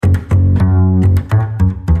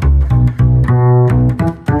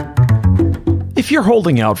If you're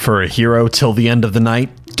holding out for a hero till the end of the night,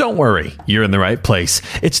 don't worry, you're in the right place.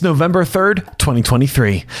 It's November 3rd,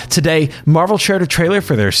 2023. Today, Marvel shared a trailer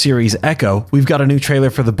for their series Echo, we've got a new trailer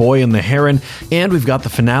for The Boy and the Heron, and we've got the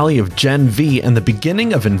finale of Gen V and the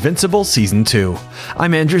beginning of Invincible Season 2.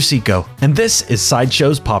 I'm Andrew Seco, and this is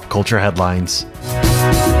Sideshow's Pop Culture Headlines.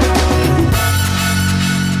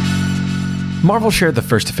 Marvel shared the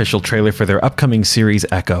first official trailer for their upcoming series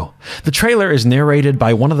Echo. The trailer is narrated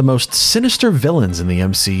by one of the most sinister villains in the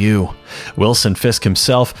MCU. Wilson Fisk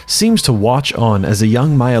himself seems to watch on as a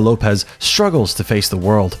young Maya Lopez struggles to face the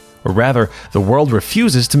world. Or rather, the world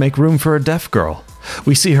refuses to make room for a deaf girl.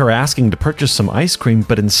 We see her asking to purchase some ice cream,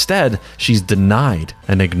 but instead, she's denied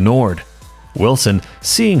and ignored. Wilson,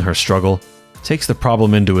 seeing her struggle, takes the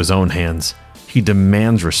problem into his own hands. He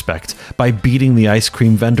demands respect by beating the ice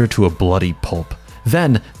cream vendor to a bloody pulp.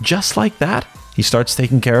 Then, just like that, he starts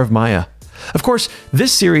taking care of Maya. Of course,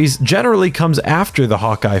 this series generally comes after the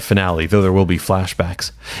Hawkeye finale, though there will be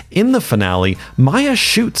flashbacks. In the finale, Maya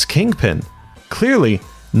shoots Kingpin. Clearly,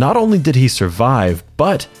 not only did he survive,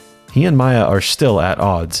 but he and Maya are still at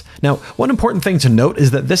odds. Now, one important thing to note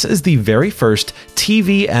is that this is the very first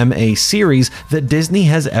TVMA series that Disney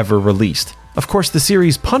has ever released. Of course, the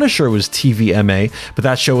series Punisher was TVMA, but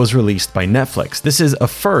that show was released by Netflix. This is a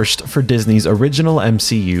first for Disney's original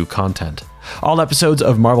MCU content. All episodes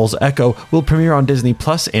of Marvel's Echo will premiere on Disney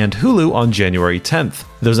Plus and Hulu on January 10th.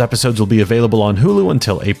 Those episodes will be available on Hulu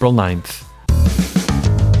until April 9th.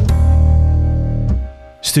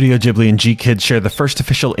 Studio Ghibli and G-Kids share the first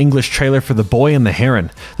official English trailer for The Boy and the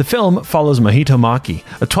Heron. The film follows Mahito Maki,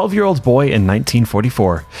 a 12-year-old boy in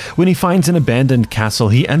 1944. When he finds an abandoned castle,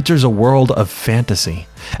 he enters a world of fantasy.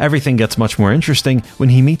 Everything gets much more interesting when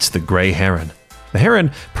he meets the Grey Heron. The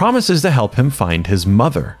Heron promises to help him find his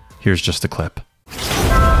mother. Here's just a clip.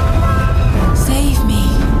 Save me.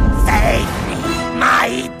 Save me,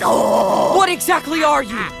 Mahito! What exactly are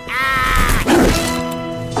you?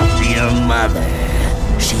 Your mother.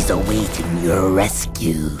 She's awaiting your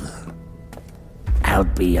rescue. I'll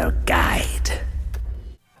be your guide.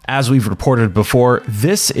 As we've reported before,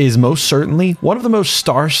 this is most certainly one of the most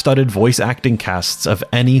star-studded voice acting casts of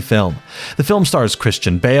any film. The film stars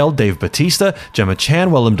Christian Bale, Dave Bautista, Gemma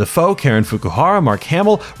Chan, Willem Dafoe, Karen Fukuhara, Mark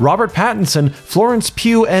Hamill, Robert Pattinson, Florence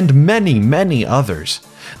Pugh, and many, many others.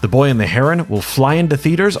 The Boy and the Heron will fly into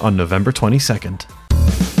theaters on November 22nd.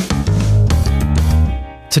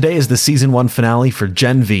 Today is the Season 1 finale for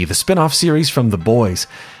Gen V, the spin-off series from The Boys,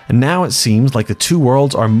 and now it seems like the two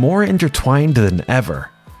worlds are more intertwined than ever.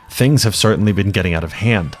 Things have certainly been getting out of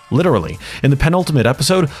hand, literally. In the penultimate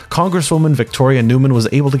episode, Congresswoman Victoria Newman was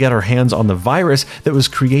able to get her hands on the virus that was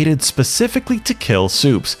created specifically to kill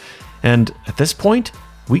Soups. And at this point,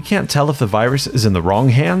 we can't tell if the virus is in the wrong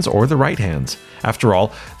hands or the right hands. After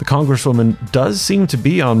all, the Congresswoman does seem to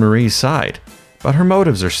be on Marie's side, but her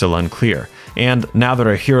motives are still unclear. And now that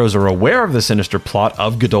our heroes are aware of the sinister plot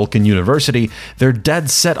of Godolkin University, they're dead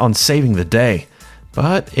set on saving the day.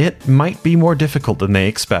 But it might be more difficult than they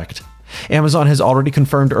expect. Amazon has already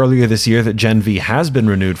confirmed earlier this year that Gen V has been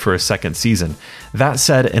renewed for a second season. That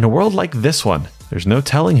said, in a world like this one, there's no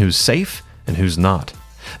telling who's safe and who's not.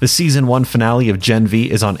 The Season 1 finale of Gen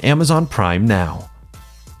V is on Amazon Prime now.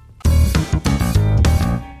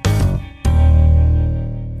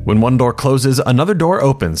 When one door closes, another door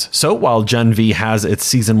opens. So while Gen V has its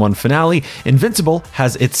Season 1 finale, Invincible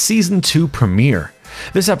has its Season 2 premiere.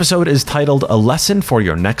 This episode is titled A Lesson for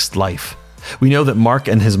Your Next Life. We know that Mark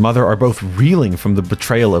and his mother are both reeling from the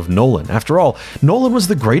betrayal of Nolan. After all, Nolan was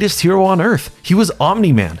the greatest hero on Earth. He was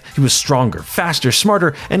Omni-Man. He was stronger, faster,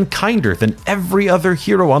 smarter, and kinder than every other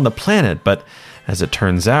hero on the planet. But as it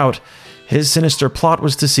turns out, his sinister plot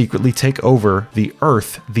was to secretly take over the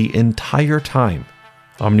Earth the entire time.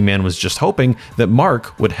 Omni-Man was just hoping that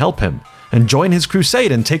Mark would help him and join his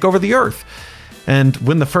crusade and take over the Earth. And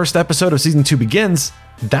when the first episode of Season 2 begins,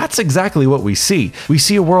 that's exactly what we see. We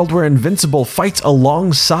see a world where Invincible fights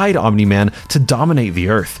alongside Omni-Man to dominate the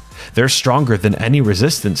Earth. They're stronger than any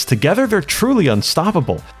resistance. Together, they're truly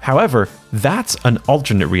unstoppable. However, that's an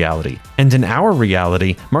alternate reality. And in our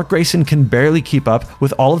reality, Mark Grayson can barely keep up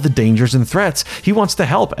with all of the dangers and threats. He wants to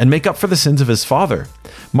help and make up for the sins of his father.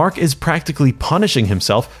 Mark is practically punishing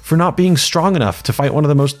himself for not being strong enough to fight one of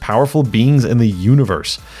the most powerful beings in the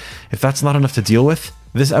universe. If that's not enough to deal with,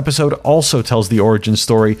 this episode also tells the origin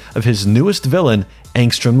story of his newest villain,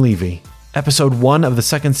 Angstrom Levy. Episode 1 of the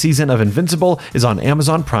second season of Invincible is on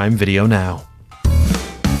Amazon Prime Video now.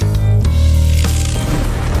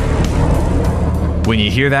 When you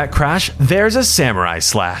hear that crash, there's a samurai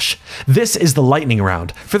slash. This is the lightning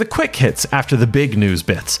round for the quick hits after the big news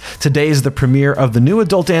bits. Today is the premiere of the new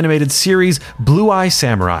adult animated series Blue Eye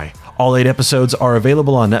Samurai. All 8 episodes are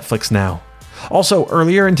available on Netflix now. Also,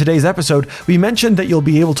 earlier in today's episode, we mentioned that you'll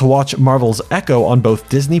be able to watch Marvel's Echo on both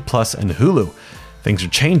Disney Plus and Hulu. Things are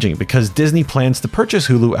changing because Disney plans to purchase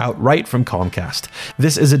Hulu outright from Comcast.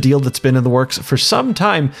 This is a deal that's been in the works for some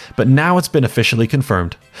time, but now it's been officially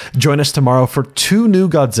confirmed. Join us tomorrow for 2 new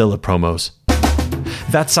Godzilla promos.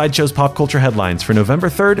 That's Sideshow's Pop Culture Headlines for November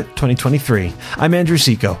 3rd, 2023. I'm Andrew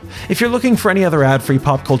Seco. If you're looking for any other ad-free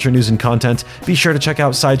pop culture news and content, be sure to check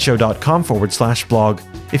out sideshow.com/blog.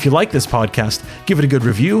 If you like this podcast, give it a good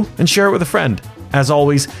review and share it with a friend. As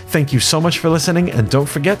always, thank you so much for listening, and don't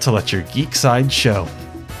forget to let your geek side show.